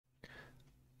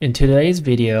In today's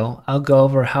video, I'll go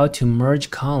over how to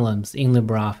merge columns in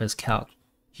LibreOffice Calc.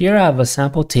 Here I have a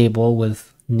sample table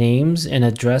with names and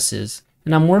addresses,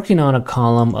 and I'm working on a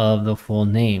column of the full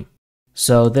name.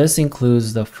 So this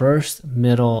includes the first,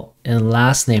 middle, and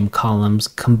last name columns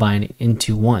combined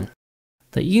into one.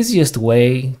 The easiest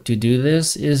way to do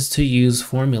this is to use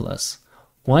formulas.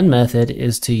 One method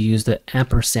is to use the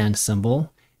ampersand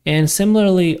symbol, and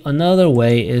similarly, another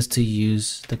way is to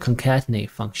use the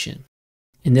concatenate function.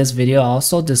 In this video, I'll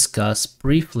also discuss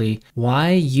briefly why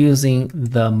using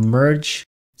the Merge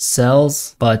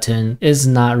Cells button is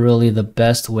not really the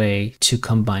best way to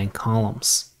combine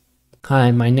columns. Hi,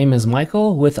 my name is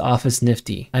Michael with Office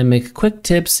Nifty. I make quick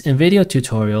tips and video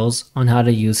tutorials on how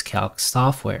to use Calc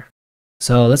software.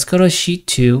 So let's go to Sheet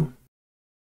 2,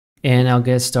 and I'll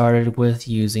get started with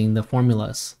using the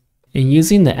formulas. In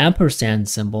using the ampersand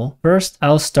symbol, first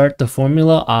I'll start the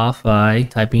formula off by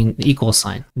typing the equal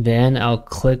sign. Then I'll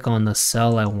click on the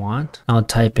cell I want. I'll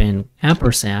type in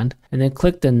ampersand and then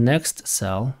click the next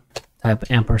cell, type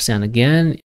ampersand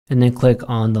again, and then click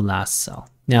on the last cell.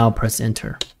 Now I'll press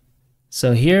enter.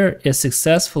 So here it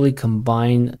successfully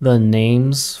combined the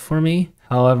names for me.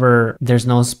 However, there's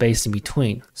no space in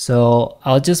between. So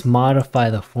I'll just modify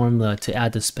the formula to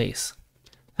add the space.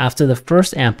 After the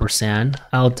first ampersand,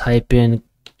 I'll type in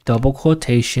double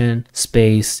quotation,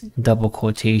 space, double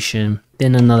quotation,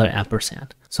 then another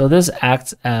ampersand. So this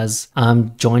acts as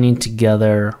I'm joining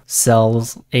together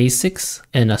cells A6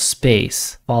 and a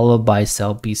space, followed by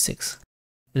cell B6.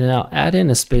 Then I'll add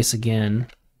in a space again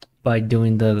by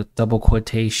doing the double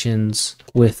quotations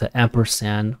with the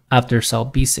ampersand after cell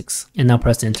B6, and now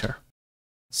press enter.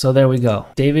 So there we go.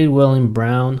 David, William,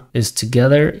 Brown is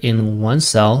together in one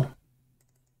cell,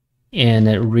 and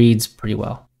it reads pretty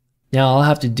well. Now all I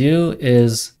have to do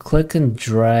is click and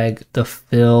drag the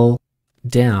fill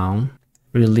down,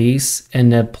 release,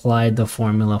 and apply the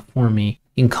formula for me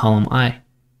in column I.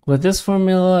 With this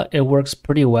formula, it works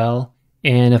pretty well.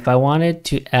 And if I wanted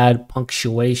to add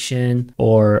punctuation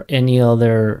or any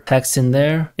other text in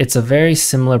there, it's a very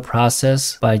similar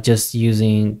process by just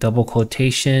using double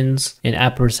quotations and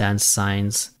ampersand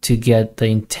signs to get the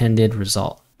intended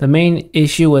result. The main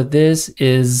issue with this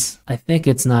is I think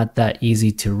it's not that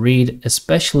easy to read,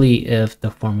 especially if the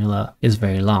formula is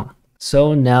very long.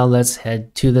 So now let's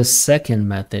head to the second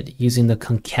method using the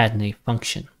concatenate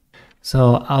function.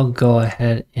 So I'll go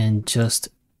ahead and just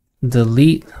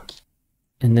delete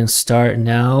and then start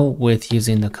now with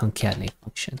using the concatenate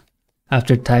function.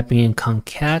 After typing in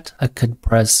concat, I could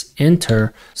press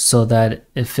enter so that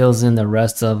it fills in the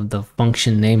rest of the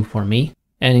function name for me.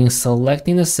 And in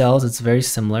selecting the cells, it's very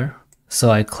similar. So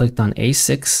I clicked on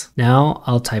A6. Now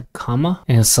I'll type comma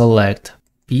and select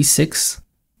B6,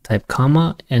 type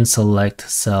comma and select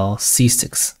cell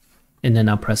C6. And then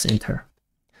I'll press enter.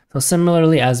 So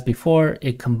similarly as before,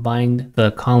 it combined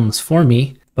the columns for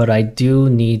me, but I do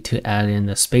need to add in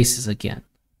the spaces again.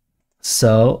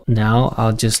 So now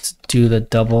I'll just do the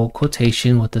double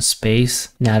quotation with the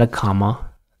space and add a comma.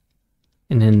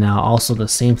 And then now also the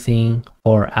same thing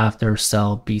for after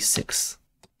cell B6.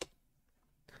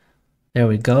 There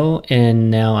we go. And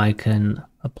now I can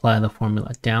apply the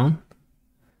formula down.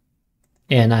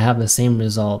 And I have the same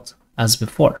result as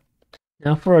before.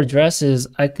 Now for addresses,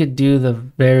 I could do the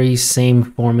very same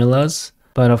formulas.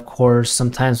 But of course,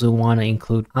 sometimes we want to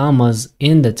include commas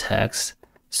in the text.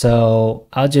 So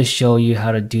I'll just show you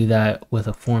how to do that with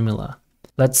a formula.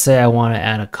 Let's say I want to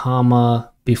add a comma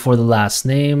before the last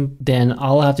name, then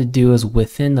all I have to do is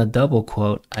within the double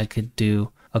quote, I could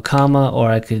do a comma,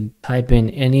 or I could type in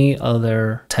any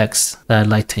other text that I'd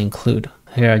like to include.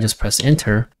 Here I just press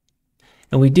enter,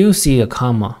 and we do see a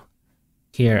comma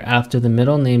here after the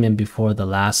middle name and before the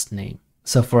last name.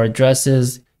 So for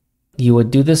addresses, you would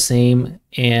do the same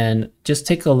and just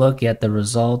take a look at the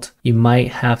result. You might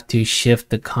have to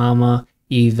shift the comma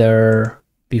either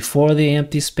before the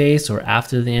empty space or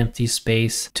after the empty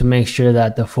space to make sure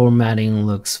that the formatting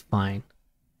looks fine.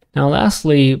 Now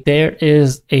lastly, there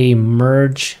is a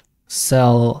merge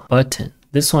cell button.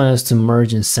 This one is to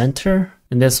merge and center,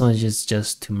 and this one is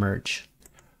just to merge.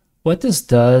 What this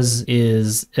does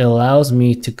is it allows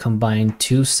me to combine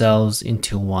two cells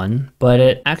into one, but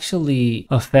it actually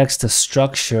affects the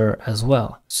structure as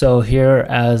well. So here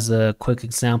as a quick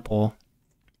example,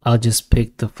 I'll just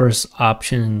pick the first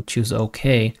option and choose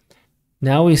OK.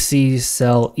 Now we see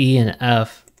cell E and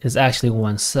F is actually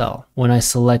one cell. When I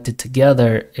select it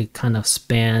together, it kind of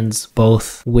spans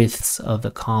both widths of the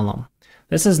column.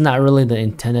 This is not really the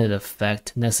intended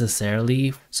effect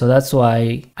necessarily, so that's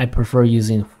why I prefer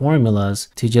using formulas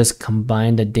to just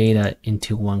combine the data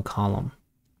into one column.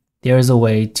 There is a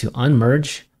way to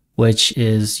unmerge, which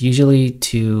is usually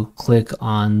to click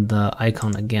on the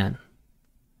icon again.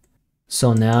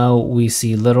 So now we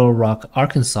see Little Rock,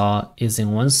 Arkansas is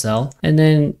in one cell, and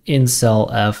then in cell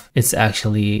F, it's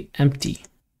actually empty.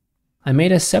 I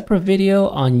made a separate video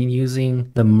on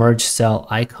using the merge cell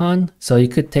icon, so you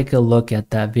could take a look at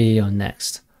that video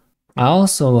next. I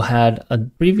also had a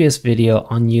previous video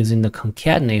on using the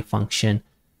concatenate function.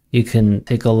 You can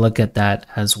take a look at that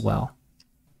as well.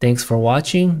 Thanks for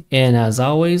watching, and as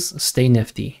always, stay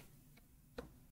nifty.